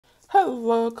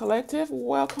Hello, collective.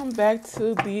 Welcome back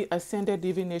to the Ascended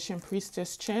Divination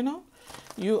Priestess channel.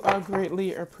 You are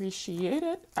greatly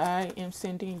appreciated. I am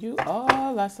sending you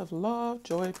all lots of love,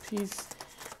 joy, peace,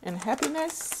 and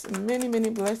happiness. Many,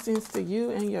 many blessings to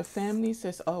you and your families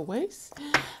as always.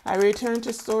 I return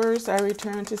to source. I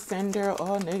return to sender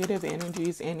all negative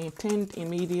energies and intent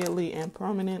immediately and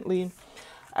permanently.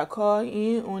 I call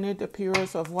in on it the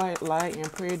purest of white light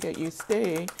and pray that you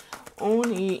stay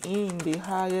only in the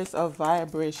highest of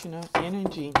vibrational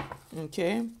energy.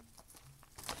 Okay?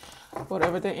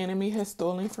 Whatever the enemy has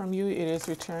stolen from you, it is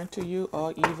returned to you.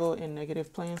 All evil and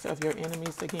negative plans of your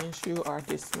enemies against you are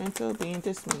being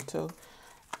dismantled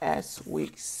as we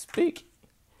speak.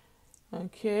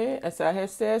 Okay? As I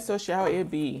have said, so shall it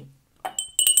be.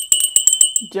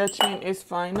 Judgment is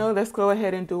final. Let's go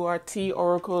ahead and do our Tea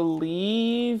Oracle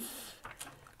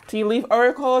Tea leaf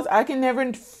oracles. I can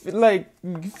never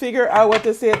figure out what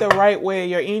to say it the right way.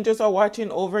 Your angels are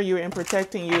watching over you and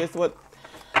protecting you is what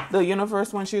the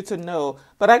universe wants you to know.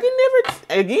 But I can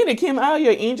never, again, it came out.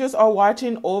 Your angels are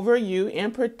watching over you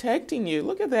and protecting you.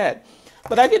 Look at that.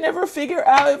 But I can never figure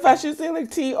out if I should say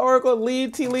like tea oracle,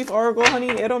 tea leaf oracle, honey.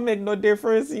 It don't make no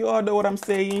difference. You all know what I'm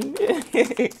saying.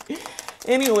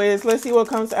 Anyways, let's see what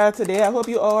comes out today. I hope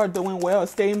you all are doing well,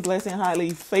 staying blessed and highly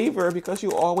favored because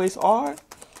you always are.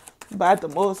 By the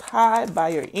Most High, by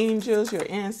your angels, your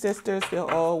ancestors, they're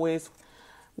always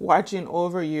watching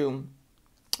over you.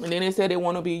 And then they said they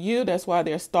want to be you. That's why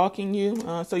they're stalking you.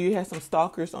 So you have some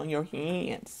stalkers on your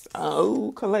hands.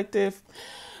 Oh, collective.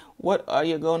 What are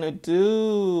you going to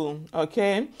do?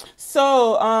 Okay.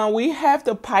 So we have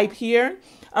the pipe here.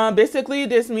 Basically,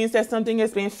 this means that something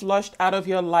is being flushed out of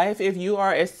your life. If you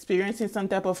are experiencing some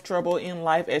type of trouble in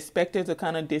life, expect it to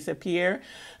kind of disappear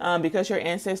because your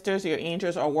ancestors, your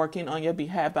angels are working on your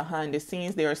behalf behind the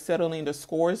scenes. They are settling the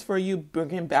scores for you,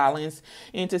 bringing balance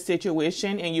into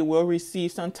situation, and you will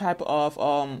receive some type of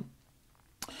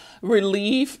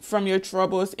relief from your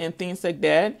troubles and things like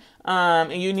that.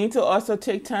 And you need to also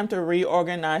take time to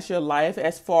reorganize your life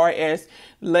as far as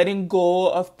letting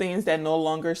go of things that no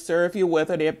longer serve you,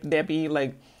 whether they be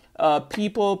like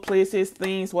people, places,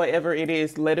 things, whatever it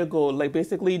is. Let it go. Like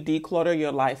basically declutter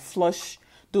your life, flush.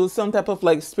 Do some type of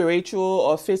like spiritual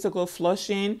or physical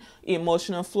flushing,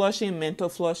 emotional flushing, mental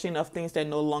flushing of things that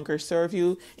no longer serve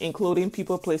you, including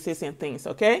people, places, and things.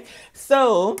 Okay,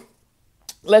 so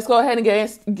let's go ahead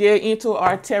and get into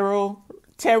our tarot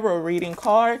reading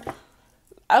card.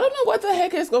 I don't know what the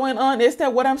heck is going on. It's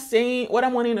that what I'm saying, what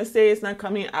I'm wanting to say is not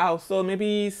coming out. So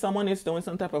maybe someone is doing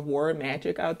some type of word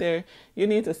magic out there. You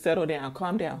need to settle down.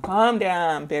 Calm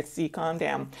down, Betsy. Calm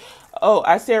down. Oh,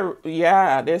 I said,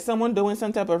 yeah, there's someone doing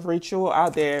some type of ritual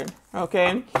out there.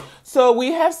 Okay. So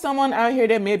we have someone out here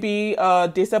that may be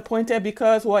disappointed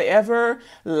because whatever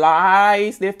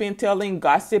lies they've been telling,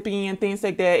 gossiping and things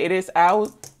like that, it is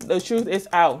out. The truth is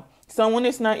out. Someone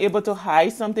is not able to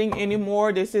hide something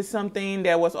anymore. This is something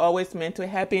that was always meant to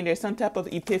happen. There's some type of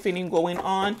epiphany going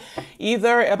on,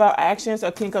 either about actions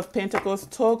a King of Pentacles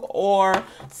took or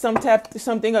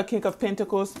something a King of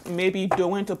Pentacles may be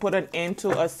doing to put an end to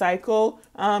a cycle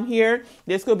here.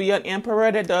 This could be an emperor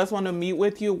that does want to meet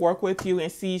with you, work with you, and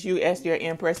sees you as your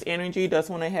empress energy, does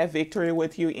want to have victory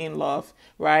with you in love,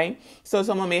 right? So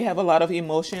someone may have a lot of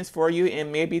emotions for you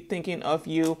and may be thinking of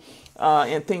you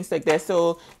and things like that.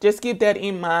 So just keep that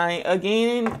in mind.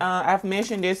 Again, I've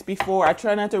mentioned this before. I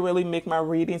try not to really make my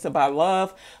readings about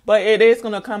love, but it is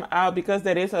going to come out because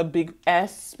that is a big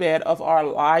aspect of our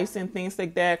lives and things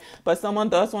like that. But someone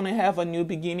does want to have a new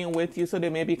beginning with you, so they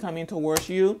may be coming towards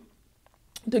you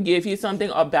to give you something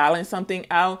or balance something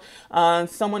out.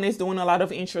 Someone is doing a lot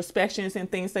of introspections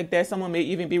and things like that. Someone may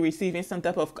even be receiving some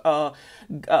type of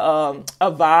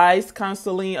advice,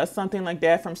 counseling, or something like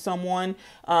that from someone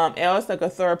else, like a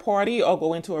third party, or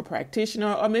going to a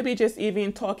practitioner, or maybe just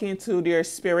even talking to their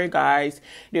spirit guides,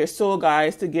 their soul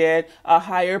guides, to get a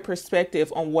higher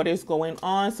perspective on what is going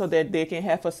on so that they can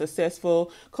have a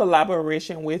successful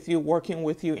collaboration with you, working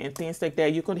with you, and things like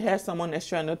that. You could have someone that's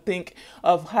trying to think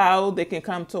of how they can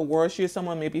come towards you.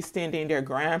 Someone may be standing their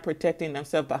ground, protecting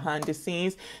themselves behind the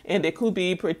scenes, and they could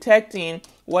be protecting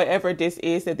whatever this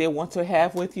is that they want to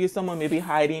have with you. Someone may be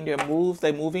hiding their moves,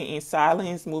 like moving in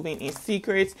silence, moving in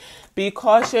secrets. Be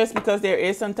cautious because there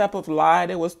is some type of lie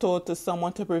that was told to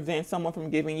someone to prevent someone from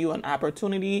giving you an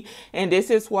opportunity. And this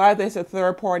is why there's a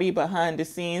third party behind the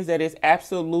scenes that is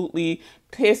absolutely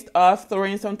pissed off,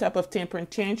 throwing some type of temper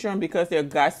tantrum because they're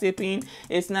gossiping.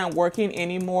 It's not working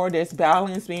anymore. There's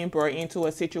balance being brought into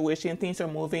a situation. Things are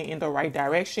moving in the right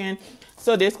direction.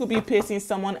 So this could be pissing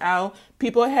someone out.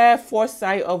 People have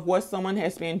foresight why of what someone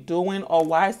has been doing or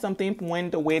why something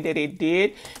went the way that it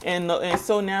did. And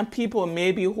so now people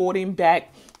may be holding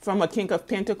back from a King of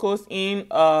Pentacles in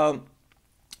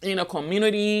a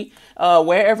community,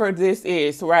 wherever this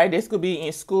is, right? This could be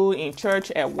in school, in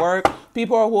church, at work.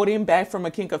 People are holding back from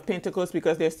a King of Pentacles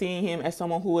because they're seeing him as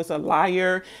someone who is a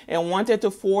liar and wanted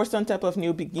to force some type of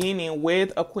new beginning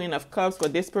with a Queen of Cups.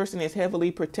 But this person is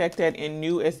heavily protected and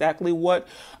knew exactly what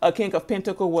a King of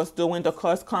Pentacles was doing to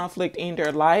cause conflict in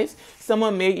their lives.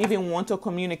 Someone may even want to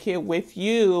communicate with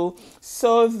you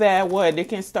so that they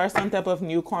can start some type of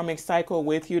new karmic cycle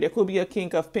with you. There could be a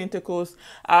King of Pentacles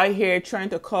out here trying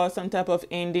to cause some type of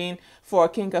ending for a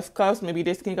King of Cups. Maybe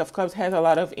this King of Cups has a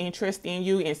lot of interest in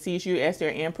you and sees you as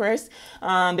their Empress.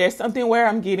 There's something where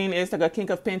I'm getting is like a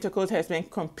King of Pentacles has been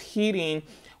competing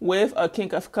with a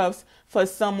King of Cups for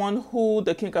someone who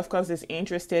the King of Cups is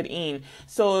interested in.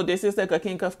 So this is like a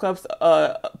King of Cups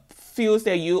feels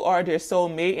that you are their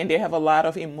soulmate and they have a lot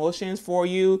of emotions for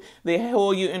you. They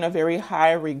hold you in a very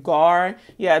high regard.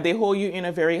 Yeah, they hold you in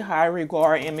a very high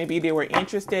regard, and maybe they were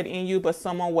interested in you, but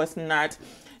someone was not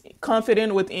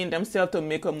confident within themselves to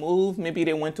make a move. Maybe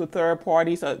they went to third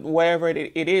parties or wherever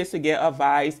it is to get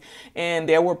advice, and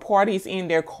there were parties in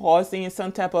there causing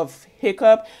some type of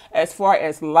hiccup as far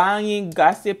as lying,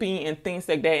 gossiping, and things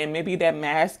like that. And maybe that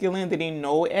masculine didn't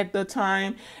know at the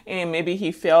time, and maybe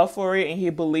he fell for it and he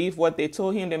believed what they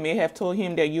told him. They may have told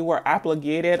him that you were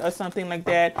obligated or something like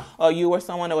that, or you were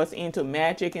someone that was into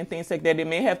magic and things like that. They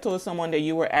may have told someone that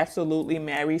you were absolutely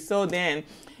married. So then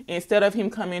instead of him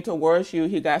coming towards you,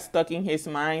 he got stuck in his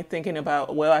mind thinking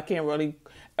about, well, I can't really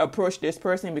approach this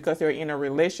person because they're in a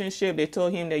relationship. They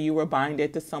told him that you were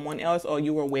binded to someone else or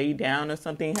you were weighed down or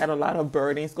something, had a lot of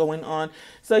burdens going on.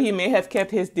 So he may have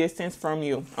kept his distance from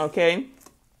you, okay?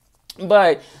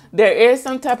 But there is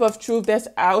some type of truth that's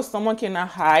out. Someone cannot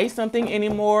hide something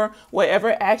anymore.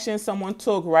 Whatever action someone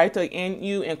took, right, to end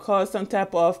you and cause some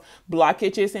type of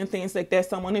blockages and things like that,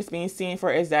 someone is being seen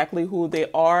for exactly who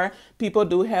they are. People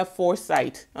do have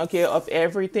foresight, okay, of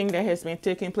everything that has been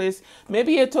taking place.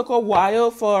 Maybe it took a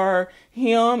while for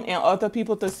him and other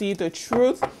people to see the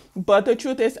truth, but the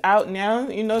truth is out now.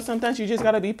 You know, sometimes you just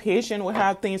got to be patient with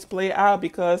how things play out,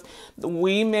 because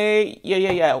we may,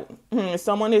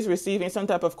 someone is receiving some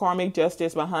type of karmic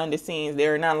justice behind the scenes.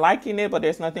 They're not liking it, but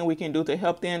there's nothing we can do to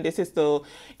help them. This is the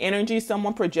energy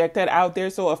someone projected out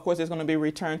there, so of course it's going to be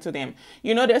returned to them.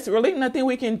 You know, there's really nothing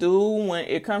we can do when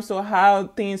it comes to how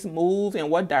things move and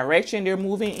what direction they're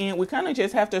moving in. We kind of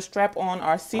just have to strap on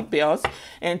our seatbelts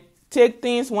and take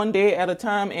things one day at a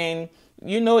time and,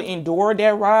 you know, endure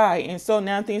that ride. And so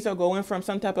now things are going from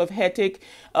some type of hectic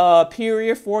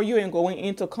period for you and going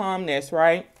into calmness,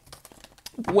 right?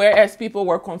 Whereas people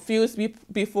were confused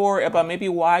before about maybe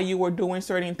why you were doing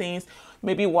certain things,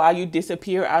 maybe why you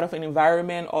disappear out of an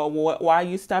environment, or why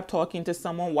you stop talking to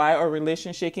someone, why a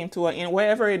relationship came to an end,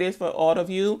 whatever it is for all of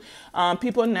you.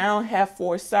 People now have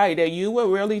foresight that you were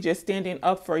really just standing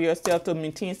up for yourself to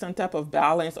maintain some type of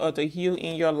balance or to heal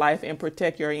in your life and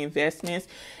protect your investments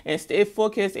and stay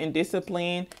focused and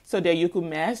disciplined so that you could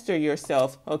master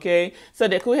yourself, okay? So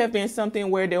there could have been something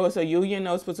where there was a union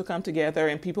that was supposed to come together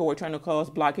and people were trying to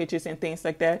cause blockages and things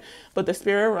like that. But the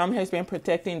spirit realm has been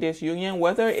protecting this union,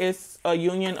 whether it's a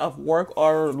union of work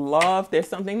or love. There's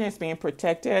something that's being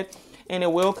protected and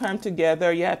it will come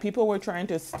together. Yeah, people were trying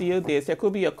to steal this. There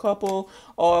could be a couple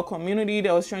or a community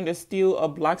that was trying to steal or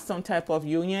block some type of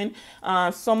union.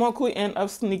 Someone could end up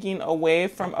sneaking away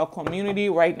from a community.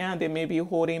 Right now, they may be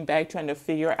holding back, trying to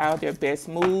figure out their best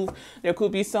move. There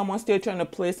could be someone still trying to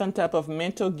play some type of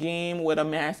mental game with a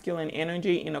masculine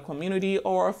energy in a community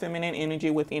or a feminine energy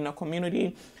within a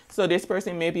community. So this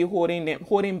person may be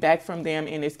holding back from them,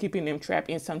 and is keeping them trapped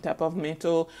in some type of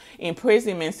mental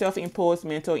imprisonment, self-imposed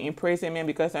mental imprisonment,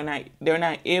 because they're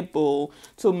not able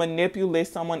to manipulate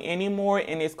someone anymore,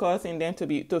 and it's causing them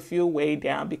to feel weighed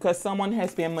down because someone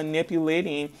has been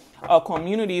manipulating a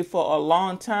community for a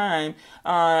long time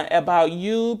about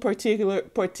you,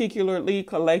 particularly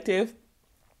collective.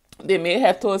 They may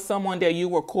have told someone that you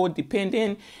were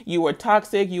codependent, you were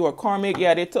toxic, you were karmic.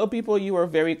 Yeah, they told people you were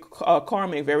very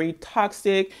karmic, very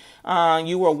toxic.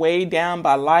 You were weighed down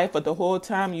by life, but the whole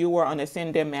time you were an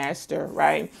ascended master,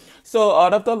 right? So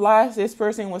out of the lies this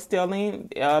person was telling,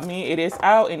 it is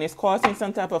out and it's causing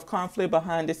some type of conflict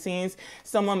behind the scenes.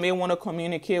 Someone may want to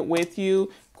communicate with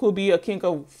you. Could be a King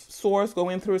of Swords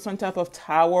going through some type of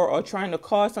tower or trying to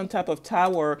cause some type of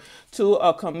tower to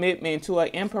a commitment, to an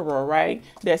emperor, right?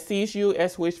 That sees you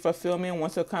as wish fulfillment,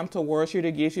 wants to come towards you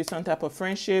to give you some type of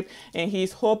friendship. And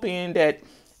he's hoping that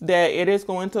that it is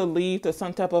going to lead to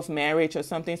some type of marriage or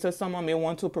something. So someone may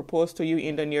want to propose to you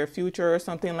in the near future or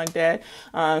something like that.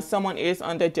 Someone is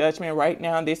under judgment right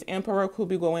now. This emperor could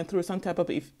be going through some type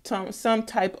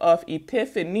of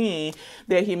epiphany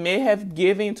that he may have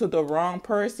given to the wrong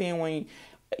person, when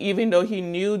even though he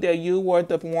knew that you were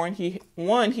the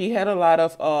one he had a lot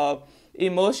of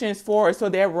emotions for. So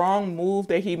that wrong move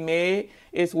that he made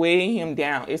is weighing him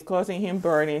down. It's causing him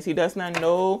burdens. He does not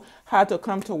know how to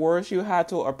come towards you, how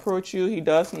to approach you. He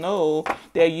does know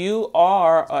that you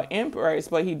are an empress,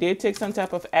 but he did take some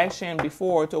type of action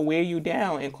before to weigh you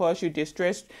down and cause you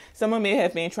distress. Someone may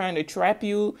have been trying to trap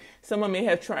you. Someone may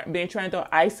have been trying to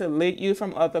isolate you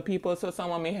from other people. So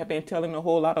someone may have been telling a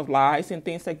whole lot of lies and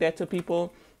things like that to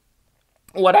people.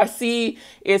 What I see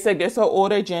is that there's an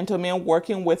older gentleman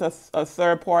working with a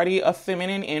third party, a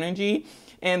feminine energy,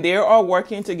 and they are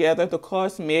working together to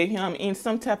cause mayhem in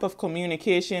some type of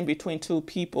communication between two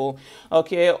people,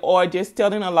 okay? Or just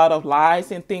telling a lot of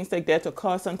lies and things like that to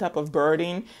cause some type of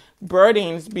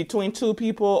burdens between two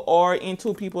people or in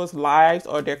two people's lives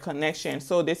or their connection.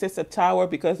 So this is a tower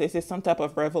because this is some type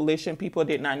of revelation people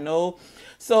did not know.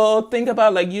 So think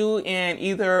about like you and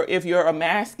either, if you're a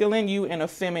masculine, you and a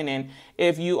feminine.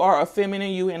 If you are a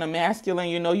feminine, you and a masculine,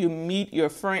 you know, you meet your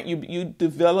friend, you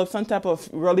develop some type of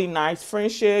really nice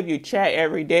friendship. You chat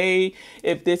every day.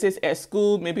 If this is at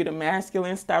school, maybe the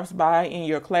masculine stops by in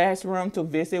your classroom to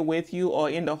visit with you,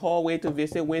 or in the hallway to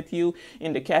visit with you,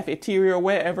 in the cafeteria,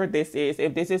 wherever this is.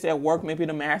 If this is at work, maybe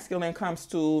the masculine comes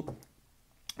to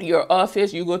your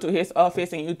office, you go to his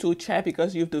office and you two chat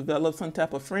because you've developed some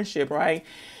type of friendship, right?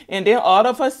 And then all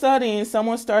of a sudden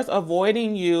someone starts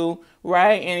avoiding you,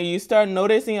 right? And you start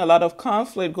noticing a lot of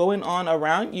conflict going on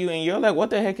around you, and you're like,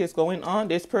 what the heck is going on?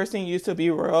 This person used to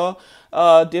be real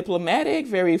diplomatic,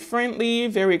 very friendly,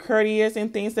 very courteous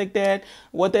and things like that.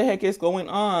 What the heck is going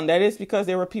on? That is because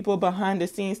there were people behind the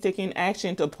scenes taking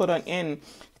action to put an end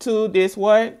to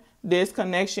this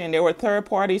connection. There were third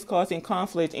parties causing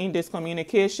conflict in this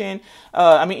communication.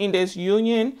 In this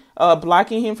union,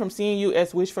 blocking him from seeing you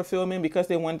as wish fulfillment because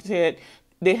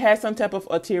they had some type of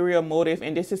ulterior motive,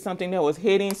 and this is something that was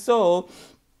hidden. So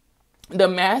the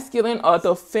masculine or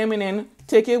the feminine,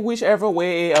 take it whichever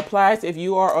way it applies. If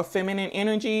you are a feminine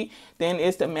energy, then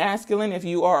it's the masculine. If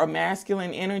you are a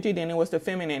masculine energy, then it was the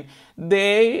feminine.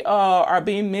 They are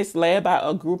being misled by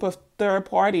a group of third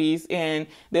parties, and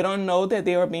they don't know that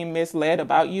they are being misled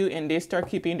about you, and they start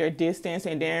keeping their distance,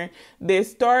 and then they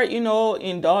start,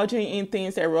 indulging in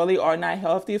things that really are not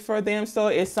healthy for them. So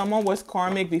if someone was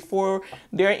karmic before,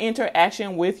 their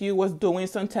interaction with you was doing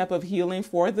some type of healing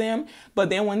for them, but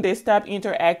then when they stopped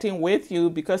interacting with you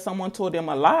because someone told them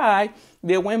a lie,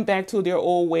 they went back to their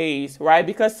old ways, right?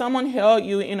 Because someone held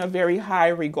you in a very high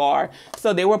regard.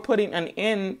 So they were putting an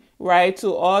end, right,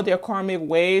 to all their karmic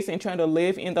ways and trying to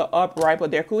live in the upright. But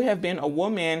there could have been a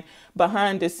woman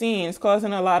behind the scenes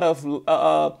causing a lot of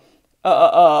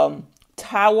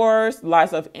towers,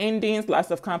 lots of endings, lots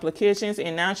of complications,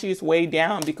 and now she's way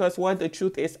down because the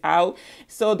truth is out.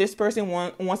 So this person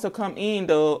wants to come in,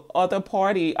 the other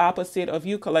party opposite of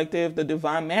you, collective, the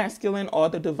divine masculine or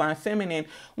the divine feminine,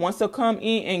 wants to come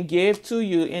in and give to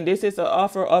you. And this is an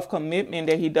offer of commitment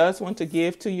that he does want to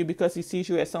give to you because he sees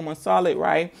you as someone solid,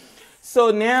 right?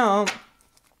 So now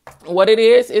what it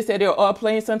is that they're all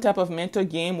playing some type of mental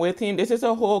game with him. This is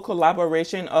a whole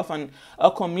collaboration of a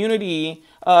community.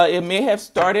 It may have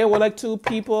started with like two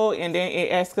people, and then it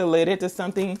escalated to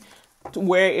something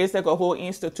where it's like a whole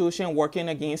institution working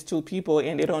against two people,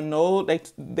 and they don't know, like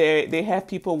they have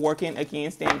people working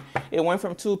against them. It went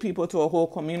from two people to a whole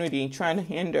community trying to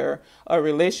hinder a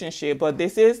relationship. But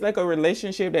this is like a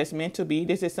relationship that's meant to be.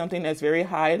 This is something that's very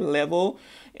high level,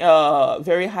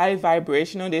 very high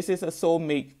vibrational. This is a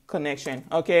soulmate connection,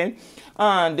 okay?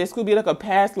 This could be like a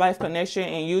past life connection,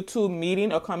 and you two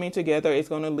meeting or coming together is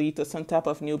going to lead to some type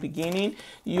of new beginning.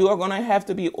 You are going to have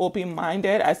to be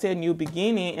open-minded. I said new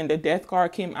beginning, and the death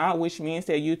card came out, which means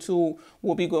that you two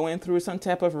will be going through some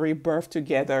type of rebirth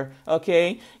together,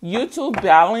 okay? You two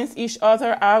balance each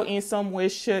other out in some way,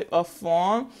 shape, or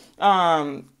form.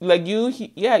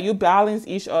 You balance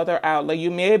each other out. Like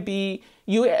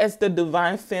you as the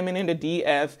divine feminine, the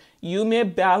DF, you may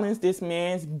balance this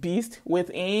man's beast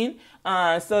within.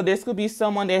 So this could be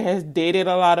someone that has dated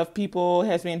a lot of people,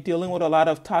 has been dealing with a lot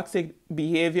of toxic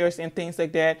behaviors and things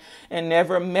like that, and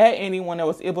never met anyone that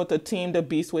was able to tame the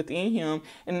beast within him.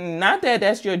 And not that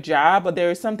that's your job, but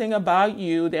there is something about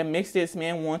you that makes this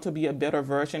man want to be a better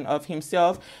version of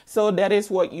himself. So that is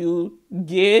what you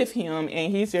give him,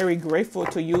 and he's very grateful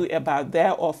to you about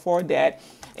that or for that.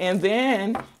 And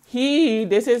then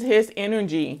this is his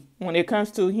energy when it comes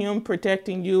to him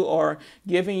protecting you or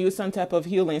giving you some type of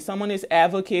healing. Someone is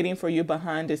advocating for you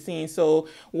behind the scenes. So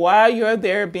while you're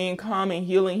there being calm and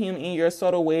healing him in your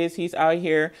subtle ways, he's out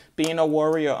here being a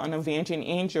warrior, an avenging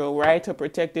angel, right? To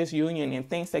protect this union and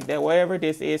things like that. Whatever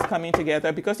this is coming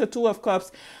together, because the Two of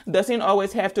Cups doesn't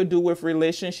always have to do with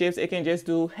relationships. It can just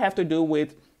have to do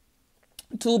with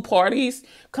two parties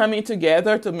coming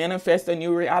together to manifest a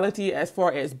new reality as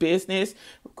far as business,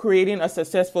 creating a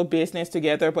successful business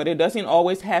together. But it doesn't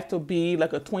always have to be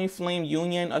like a twin flame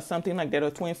union or something like that,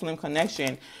 a twin flame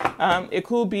connection. It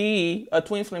could be a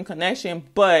twin flame connection,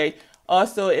 but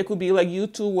also it could be like you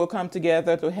two will come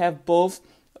together to have both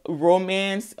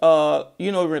romance,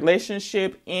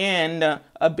 relationship and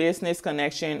a business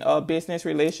connection, a business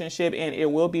relationship, and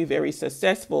it will be very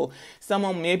successful.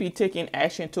 Someone may be taking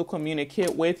action to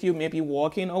communicate with you, maybe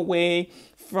walking away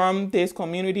from this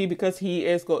community because he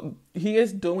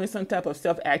is doing some type of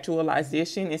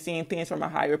self-actualization and seeing things from a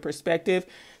higher perspective.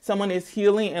 Someone is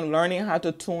healing and learning how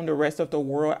to tune the rest of the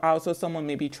world out. So someone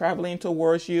may be traveling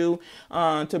towards you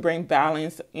to bring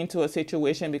balance into a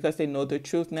situation because they know the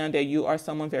truth now that you are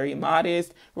someone very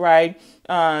modest, right?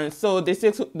 So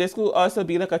this could also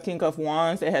be like a King of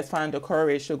Wands that has found the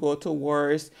courage to go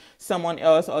towards someone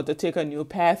else or to take a new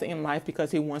path in life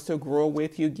because he wants to grow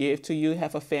with you, give to you,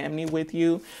 have a family with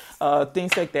you,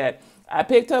 things like that. I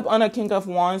picked up on a King of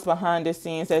Wands behind the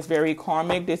scenes that's very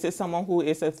karmic. This is someone who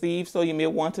is a thief, so you may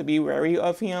want to be wary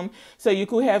of him. So you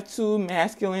could have 2,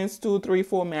 3,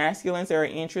 4 masculines that are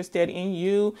interested in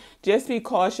you. Just be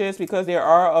cautious because there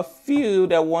are a few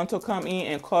that want to come in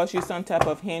and cause you some type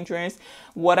of hindrance.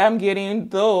 What I'm getting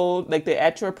though, like the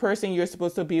actual person you're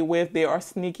supposed to be with, they are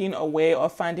sneaking away or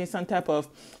finding some type of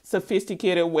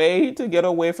sophisticated way to get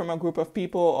away from a group of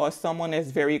people or someone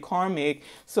that's very karmic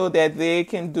so that they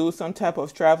can do some type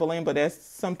of traveling. But that's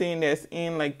something that's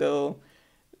in that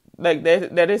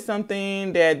is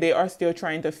something that they are still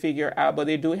trying to figure out, but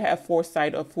they do have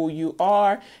foresight of who you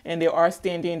are, and they are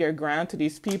standing their ground to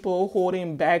these people,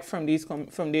 holding back from this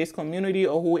community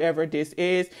or whoever this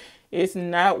is. It's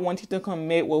not wanting to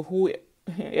commit with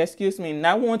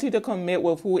not wanting to commit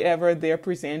with whoever they're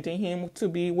presenting him to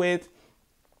be with.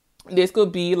 This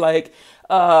could be like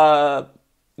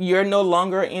you're no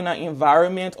longer in an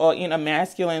environment or in a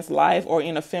masculine's life or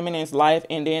in a feminine's life,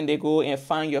 and then they go and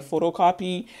find your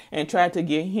photocopy and try to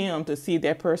get him to see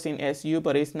that person as you,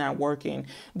 but it's not working.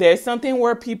 There's something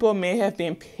where people may have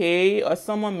been paid, or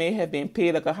someone may have been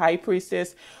paid, like a high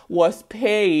priestess was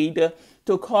paid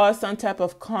to cause some type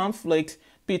of conflict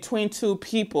between two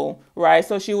people, right?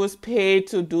 So she was paid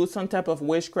to do some type of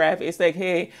witchcraft. It's like,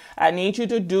 hey, I need you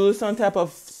to do some type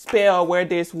of spell where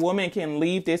this woman can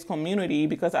leave this community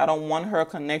because I don't want her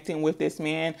connecting with this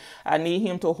man. I need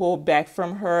him to hold back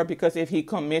from her because if he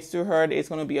commits to her, it's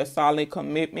going to be a solid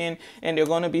commitment and they're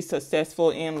going to be successful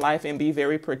in life and be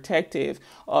very protective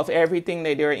of everything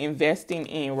that they're investing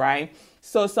in, right?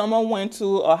 So someone went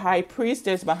to a high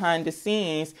priestess behind the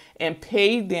scenes and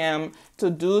paid them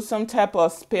to do some type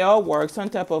of spell work, some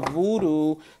type of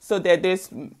voodoo, so that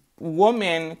this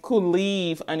woman could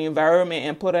leave an environment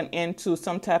and put an end to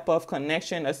some type of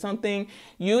connection or something.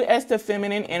 You as the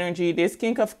feminine energy, this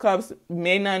King of Cups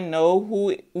may not know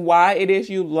why it is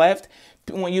you left.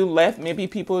 When you left, maybe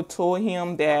people told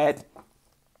him that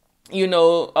you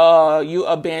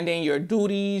abandoned your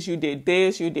duties, you did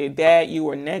this, you did that, you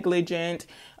were negligent,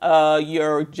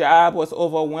 your job was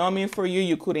overwhelming for you,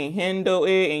 you couldn't handle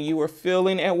it, and you were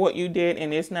failing at what you did,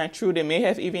 and it's not true. They may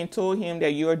have even told him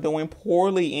that you're doing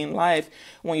poorly in life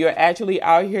when you're actually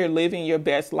out here living your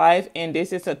best life, and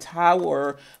this is a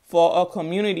tower for a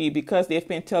community because they've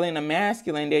been telling a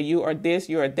masculine that you are this,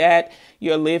 you're that,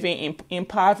 you're living in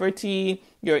poverty,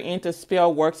 you're into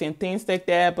spell works and things like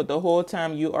that, but the whole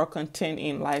time you are content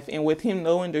in life. And with him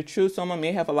knowing the truth, someone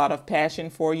may have a lot of passion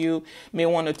for you, may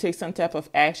want to take some type of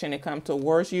action and come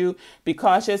towards you. Be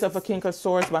cautious of a King of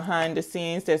Swords behind the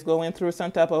scenes that's going through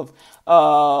some type of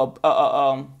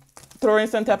throwing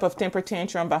some type of temper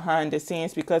tantrum behind the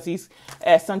scenes because he's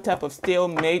at some type of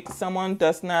stalemate. Someone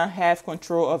does not have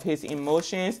control of his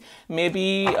emotions.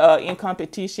 Maybe in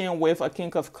competition with a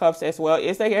King of Cups as well.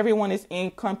 It's like everyone is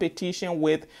in competition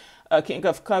with a King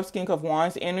of Cups, King of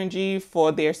Wands energy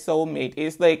for their soulmate.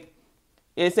 It's like,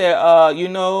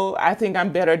 I think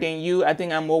I'm better than you. I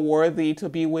think I'm more worthy to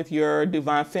be with your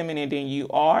divine feminine than you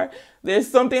are. There's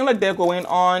something like that going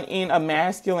on in a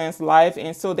masculine's life.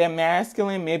 And so that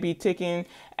masculine may be taking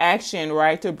action,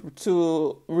 right,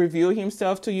 to reveal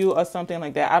himself to you or something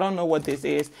like that. I don't know what this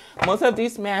is. Most of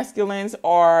these masculines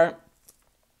are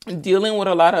dealing with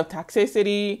a lot of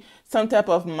toxicity, some type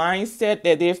of mindset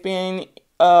that they've been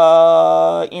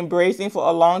embracing for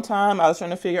a long time. I was trying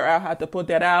to figure out how to put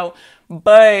that out,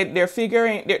 but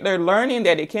they're learning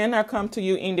that they cannot come to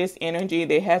you in this energy.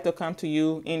 They have to come to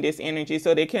you in this energy.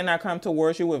 So they cannot come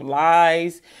towards you with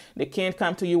lies. They can't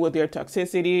come to you with their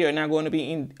toxicity. You're not going to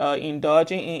be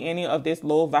indulging in any of this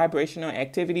low vibrational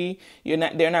activity.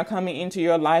 They're not coming into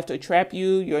your life to trap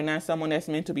you. You're not someone that's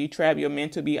meant to be trapped. You're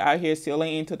meant to be out here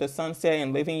sailing into the sunset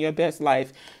and living your best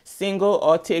life, single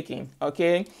or taken.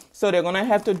 Okay. So they're going to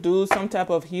have to do some type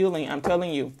of healing. I'm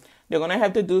telling you, they're going to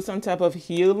have to do some type of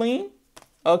healing.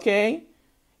 Okay.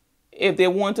 If they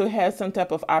want to have some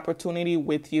type of opportunity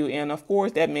with you. And of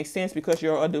course, that makes sense because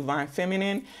you're a divine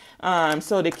feminine.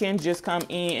 So they can't just come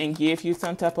in and give you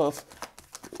some type of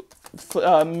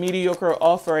mediocre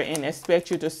offer and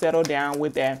expect you to settle down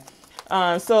with that.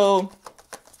 So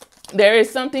there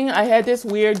is something, I had this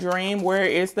weird dream where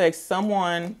it's like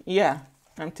someone, yeah,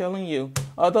 I'm telling you,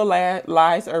 other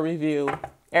lies are revealed.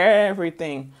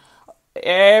 Everything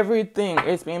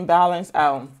is being balanced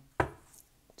out.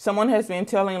 Someone has been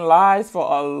telling lies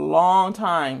for a long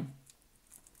time.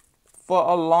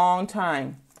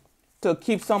 To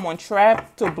keep someone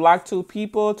trapped, to block two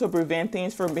people, to prevent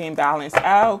things from being balanced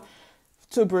out,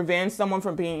 to prevent someone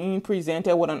from being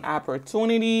presented with an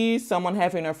opportunity, someone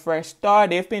having a fresh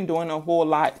start. They've been doing a whole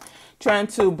lot, trying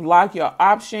to block your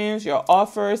options, your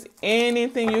offers,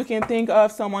 anything you can think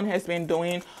of. Someone has been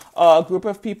doing, a group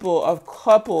of people, a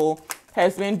couple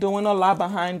has been doing a lot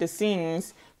behind the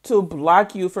scenes to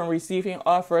block you from receiving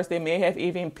offers. They may have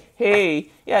even paid.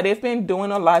 Yeah, they've been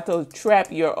doing a lot to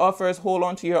trap your offers, hold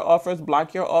on to your offers,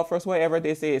 block your offers, whatever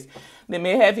this is. They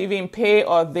may have even paid,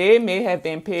 or they may have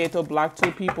been paid to block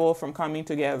two people from coming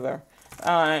together.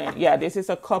 Yeah, this is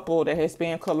a couple that has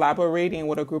been collaborating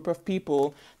with a group of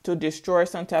people to destroy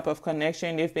some type of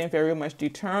connection. They've been very much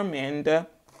determined.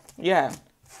 Yeah.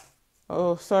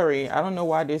 Oh, sorry. I don't know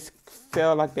why this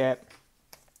fell like that.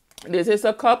 This is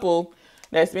a couple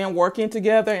that's been working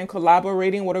together and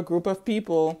collaborating with a group of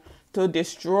people to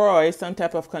destroy some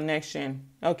type of connection.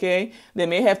 Okay. They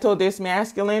may have told this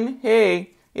masculine,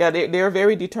 hey, yeah, they're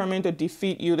very determined to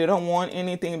defeat you. They don't want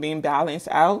anything being balanced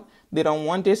out. They don't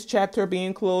want this chapter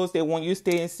being closed. They want you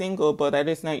staying single, but that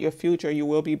is not your future. You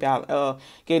will be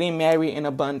getting married in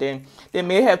abundance. They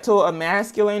may have told a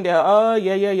masculine that, oh,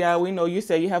 yeah, we know you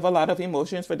say you have a lot of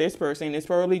emotions for this person. It's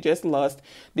probably just lust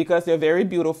because they're very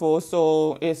beautiful.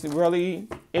 So it's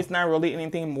not really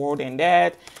anything more than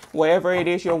that. Whatever it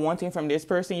is you're wanting from this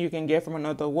person, you can get from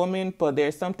another woman, but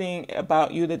there's something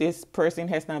about you that this person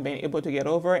has not been able to get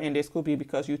over, and this could be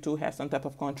because you two have some type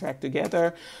of contract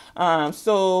together.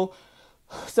 So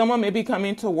someone may be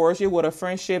coming towards you with a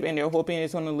friendship, and they're hoping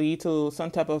it's going to lead to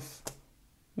some type of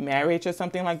marriage or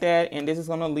something like that, and this is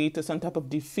going to lead to some type of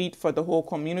defeat for the whole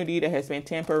community that has been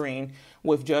tampering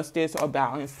with justice or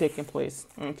balance taking place.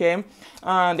 Okay.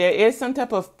 There is some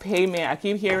type of payment. I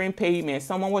keep hearing payment.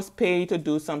 Someone was paid to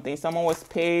do something. Someone was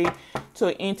paid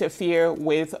to interfere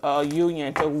with a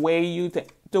union, to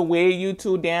weigh you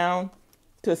two down,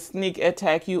 to sneak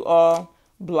attack you all,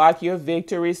 block your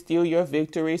victory, steal your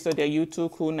victory, so that you two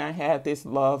could not have this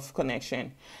love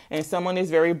connection. And someone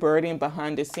is very burdened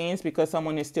behind the scenes because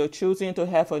someone is still choosing to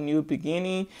have a new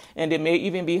beginning, and they may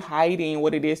even be hiding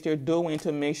what it is they're doing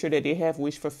to make sure that they have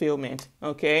wish fulfillment.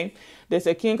 Okay, there's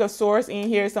a King of Swords in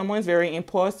here. Someone's very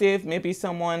impulsive. Maybe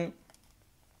someone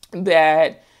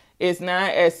that is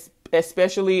not as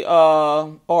especially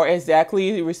or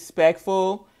exactly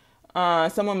respectful.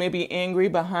 Someone may be angry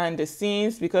behind the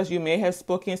scenes because you may have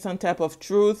spoken some type of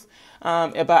truth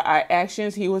about our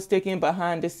actions. He was taking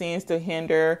behind the scenes to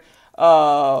hinder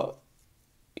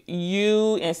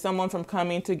you and someone from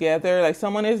coming together. Like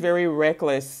someone is very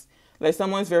reckless. Like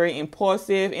someone's very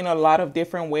impulsive in a lot of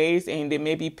different ways, and they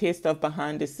may be pissed off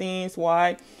behind the scenes.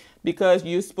 Why? Because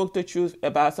you spoke the truth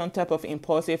about some type of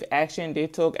impulsive action they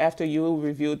took after you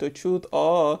revealed the truth,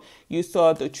 or you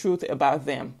saw the truth about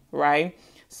them, right?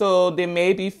 So they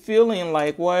may be feeling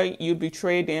like, what, you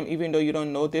betrayed them even though you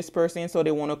don't know this person. So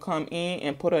they want to come in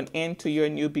and put an end to your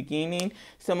new beginning.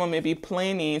 Someone may be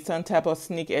planning some type of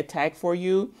sneak attack for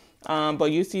you.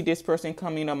 But you see this person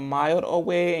coming a mile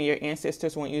away, and your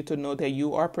ancestors want you to know that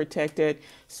you are protected.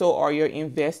 So are your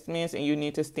investments, and you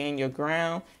need to stand your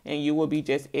ground, and you will be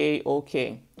just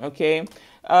A-okay. Okay.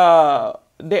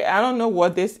 I don't know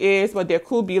what this is, but there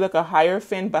could be like a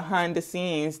hierophant behind the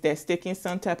scenes that's taking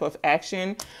some type of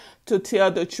action to tell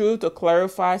the truth, to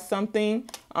clarify something.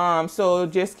 So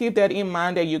just keep that in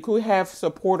mind, that you could have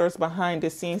supporters behind the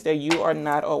scenes that you are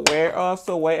not aware of.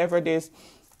 So whatever this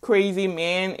crazy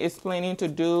man is planning to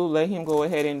do, let him go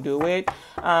ahead and do it.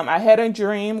 I had a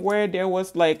dream where there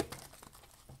was like,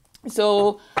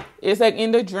 so It's like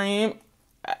in the dream,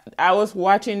 I was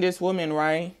watching this woman,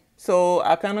 right? So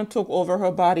I kind of took over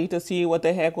her body to see what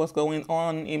the heck was going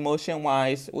on emotion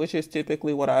wise, which is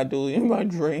typically what I do in my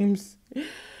dreams.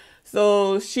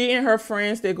 So she and her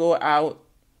friends, they go out,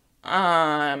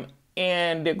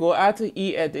 and they go out to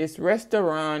eat at this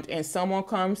restaurant, and someone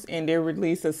comes and they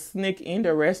release a snake in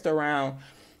the restaurant,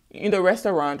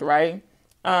 right?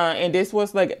 And this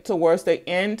was like towards the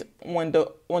end when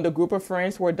the group of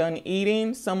friends were done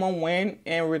eating. Someone went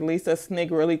and released a snake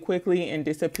really quickly and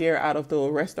disappeared out of the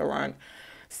restaurant.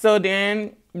 So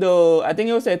then I think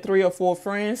it was at 3 or 4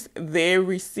 friends, they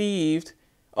received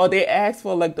or they asked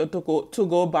for like the to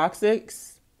go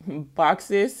boxes, and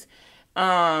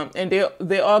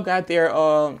they all got their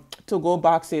to go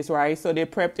boxes, right? So they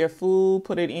prepped their food,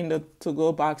 put it in the to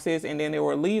go boxes, and then they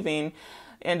were leaving.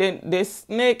 And then this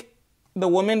snake, the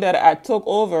woman that I took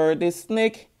over, this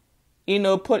snake,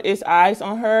 put its eyes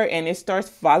on her and it starts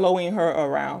following her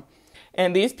around.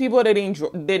 And these people that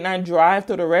did not drive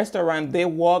to the restaurant, they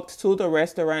walked to the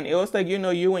restaurant. It was like, you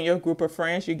and your group of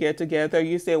friends, you get together,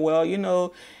 you say, well,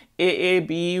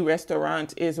 AAB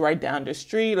restaurant is right down the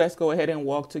street. Let's go ahead and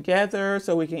walk together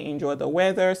so we can enjoy the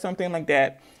weather, something like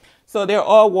that. So they're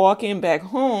all walking back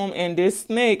home, and this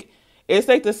snake, it's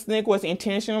like the snake was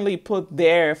intentionally put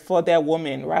there for that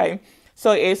woman, right?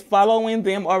 So it's following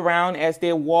them around as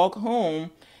they walk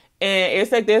home. And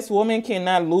it's like this woman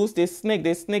cannot lose this snake.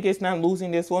 This snake is not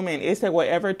losing this woman. It's like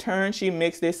whatever turn she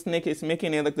makes, this snake is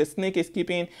making it. Like the snake is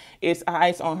keeping its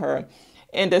eyes on her.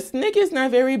 And the snake is not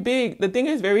very big. The thing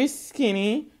is very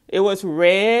skinny. It was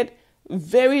red,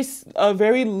 very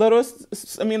little,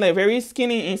 like very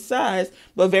skinny in size,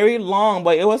 but very long.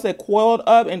 But it was like coiled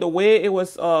up, and the way it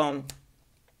was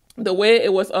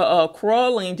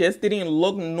crawling just didn't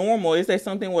look normal. It's like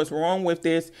something was wrong with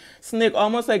this snake,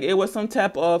 almost like it was some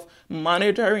type of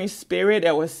monitoring spirit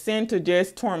that was sent to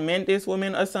just torment this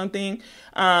woman or something.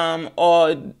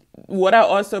 Or what I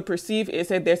also perceive is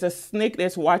that there's a snake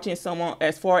that's watching someone,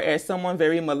 as far as someone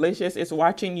very malicious is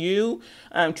watching you,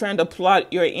 trying to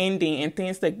plot your ending and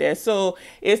things like that. So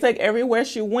it's like everywhere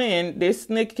she went, this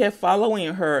snake kept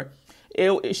following her.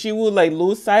 She would like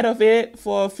lose sight of it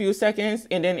for a few seconds,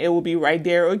 and then it will be right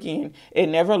there again. It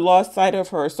never lost sight of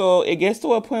her. So it gets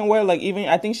to a point where, like, even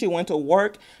I think she went to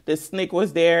work, the snake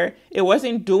was there. It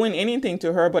wasn't doing anything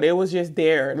to her, but it was just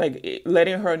there, like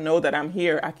letting her know that I'm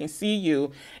here. I can see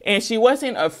you. And she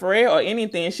wasn't afraid or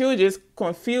anything. She was just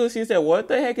confused. She said, what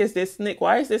the heck is this snake?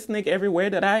 Why is this snake everywhere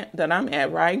that I'm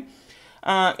at, right?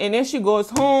 And then she goes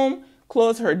home,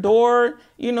 close her door.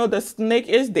 The snake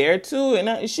is there too. And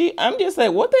I'm just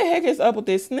like, what the heck is up with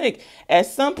this snake? At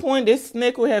some point, this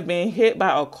snake would have been hit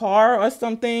by a car or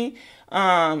something.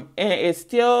 And it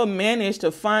still managed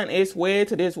to find its way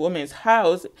to this woman's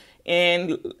house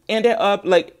and ended up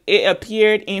like it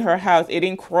appeared in her house. It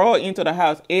didn't crawl into the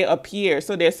house. It appeared.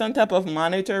 So there's some type of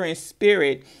monitoring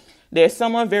spirit. There's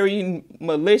someone very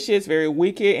malicious, very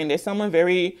wicked, and there's someone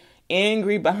very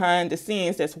angry behind the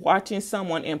scenes that's watching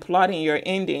someone and plotting your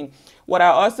ending. What I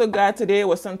also got today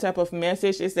was some type of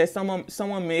message. Is that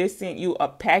someone may send you a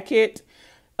package.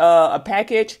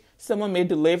 Someone may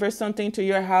deliver something to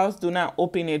your house. Do not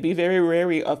open it. Be very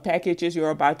wary of packages you're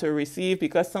about to receive,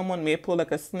 because someone may pull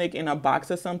like a snake in a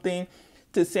box or something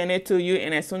to send it to you,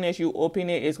 and as soon as you open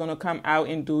it, it's going to come out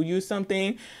and do you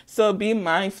something. So be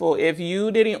mindful. If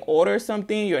you didn't order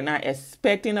something, you're not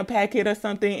expecting a packet or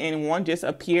something, and one just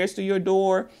appears to your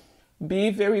door, be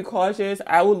very cautious.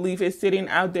 I would leave it sitting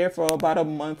out there for about a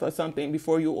month or something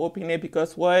before you open it,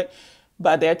 because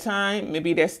by that time,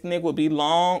 maybe that snake will be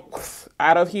long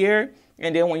out of here,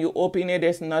 and then when you open it,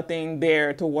 there's nothing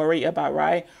there to worry about,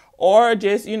 right? Or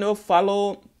just,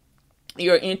 follow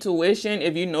your intuition.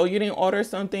 If you didn't order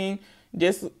something,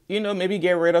 just maybe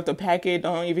get rid of the packet.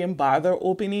 Don't even bother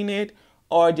opening it,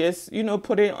 or just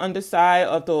put it on the side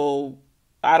of the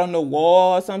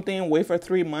wall or something. Wait for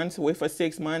 3 months, wait for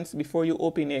 6 months before you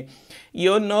open it.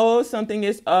 You'll know something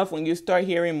is up when you start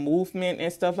hearing movement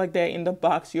and stuff like that in the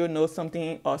box. You'll know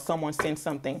something or someone sent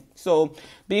something. So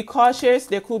be cautious.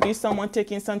 There could be someone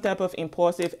taking some type of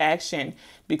impulsive action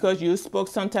because you spoke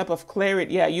some type of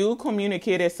clarity. Yeah, you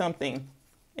communicated something,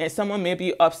 and someone may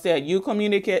be upset. You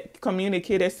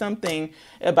communicated something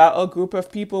about a group of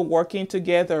people working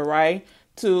together, right?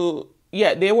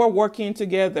 They were working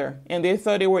together and they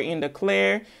thought they were in the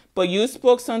clear, but you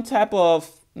spoke some type of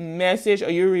message, or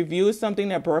you reviewed something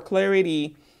that brought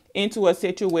clarity into a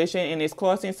situation, and it's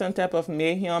causing some type of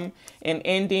mayhem and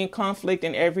ending conflict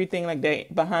and everything like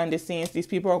that behind the scenes. These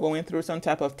people are going through some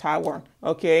type of tower.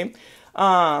 Okay.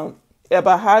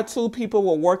 about how two people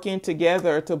were working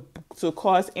together to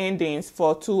cause endings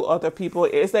for two other people.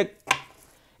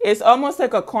 It's almost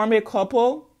like a karmic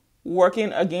couple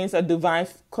working against a divine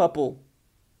couple.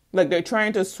 Like they're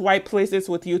trying to swipe places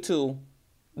with you two.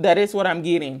 That is what I'm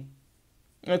getting.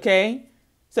 Okay?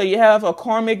 So you have a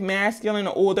karmic masculine,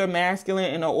 an older masculine,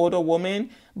 and an older woman.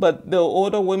 But the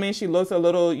older woman, she looks a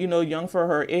little, young for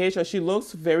her age. Or she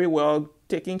looks very well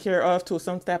taken care of to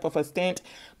some type of extent.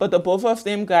 But the both of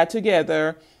them got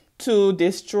together to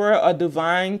destroy a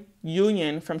divine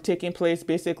union from taking place,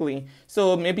 basically.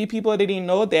 So maybe people didn't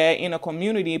know that in a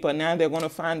community, but now they're going to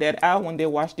find that out when they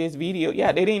watch this video.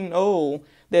 Yeah, they didn't know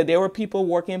that there were people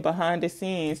working behind the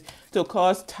scenes to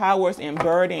cause towers and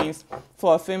burdens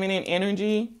for feminine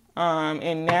energy.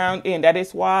 And that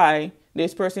is why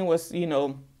this person was,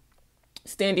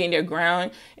 standing their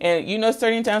ground. And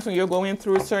certain times when you're going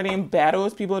through certain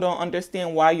battles, people don't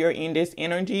understand why you're in this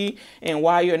energy and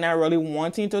why you're not really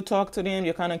wanting to talk to them.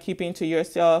 You're kind of keeping to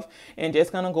yourself and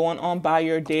just kind of going on by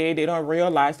your day. They don't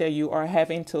realize that you are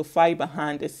having to fight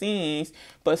behind the scenes,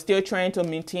 but still trying to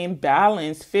maintain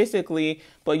balance physically.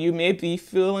 But you may be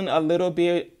feeling a little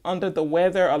bit under the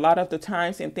weather a lot of the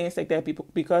times and things like that,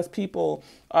 because people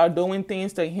are doing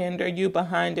things to hinder you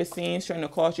behind the scenes, trying to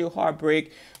cause you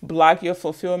heartbreak, block your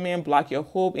fulfillment, block your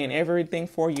hope and everything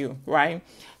for you, right?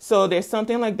 So there's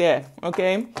something like that,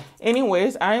 okay?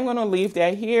 Anyways, I'm going to leave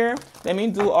that here. Let me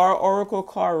do our oracle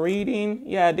card reading.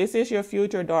 Yeah, this is your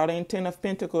future, darling. 10 of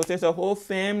Pentacles. There's a whole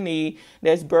family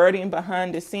that's burdened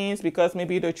behind the scenes because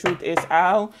maybe the truth is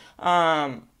out.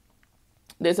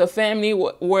 There's a family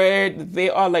where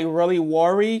they are like really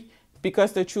worried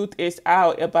because the truth is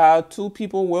out about two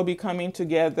people will be coming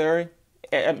together,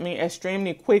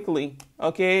 extremely quickly,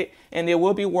 okay? And they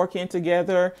will be working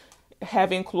together,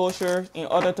 having closure in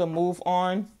order to move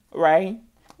on, right?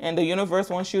 And the universe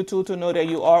wants you to know that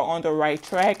you are on the right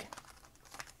track.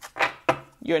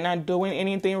 You're not doing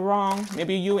anything wrong.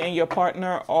 Maybe you and your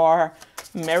partner are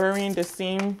mirroring the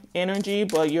same energy,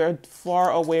 but you're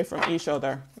far away from each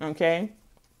other, okay?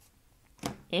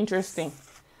 Interesting.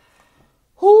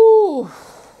 Whoo.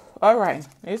 All right.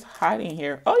 It's hot in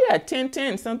here. Oh, yeah.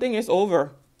 10-10. Something is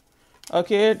over.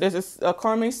 Okay. There's a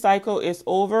karmic cycle is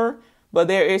over, but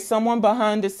there is someone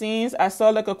behind the scenes. I saw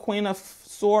like a Queen of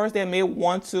Swords that may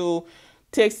want to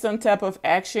take some type of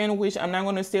action, which I'm not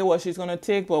going to say what she's going to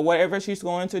take, but whatever she's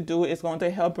going to do is going to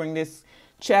help bring this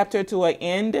chapter to an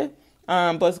end.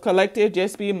 But collective,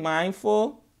 just be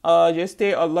mindful. Just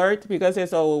stay alert, because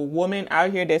there's a woman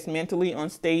out here that's mentally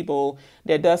unstable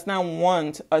that does not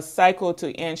want a cycle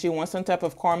to end. She wants some type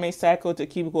of karmic cycle to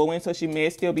keep going. So she may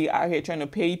still be out here trying to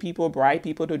pay people, bribe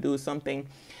people to do something.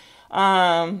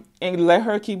 And let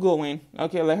her keep going.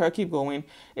 Okay, let her keep going.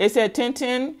 It said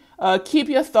 10-10, keep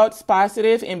your thoughts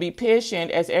positive and be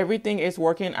patient as everything is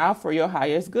working out for your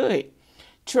highest good.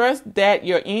 Trust that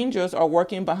your angels are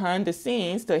working behind the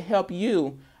scenes to help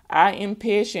you. I am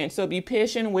patient. So be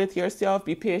patient with yourself.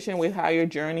 Be patient with how your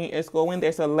journey is going.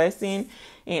 There's a lesson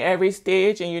in every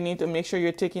stage, and you need to make sure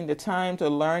you're taking the time to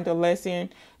learn the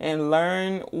lesson and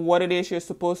learn what it is you're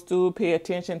supposed to. Pay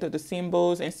attention to the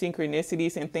symbols and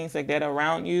synchronicities and things like that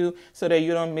around you so that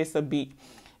you don't miss a beat.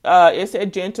 It's a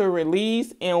gentle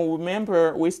release. And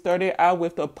remember, we started out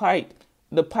with the pipe,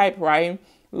 right?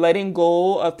 Letting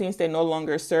go of things that no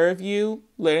longer serve you,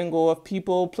 letting go of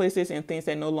people, places, and things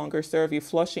that no longer serve you,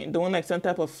 flushing, doing like some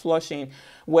type of flushing,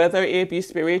 whether it be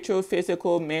spiritual,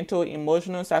 physical, mental,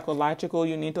 emotional, psychological.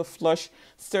 You need to flush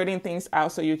certain things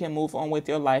out so you can move on with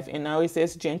your life. And now it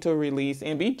says gentle release,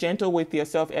 and be gentle with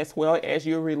yourself as well as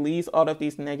you release all of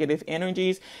these negative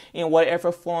energies in whatever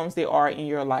forms they are in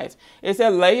your life. It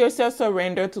said, let yourself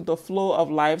surrender to the flow of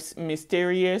life's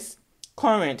mysterious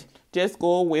current. Just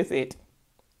go with it.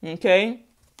 Okay.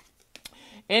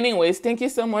 Anyways, thank you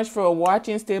so much for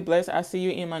watching. Stay blessed. I'll see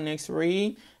you in my next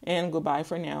read, and goodbye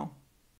for now.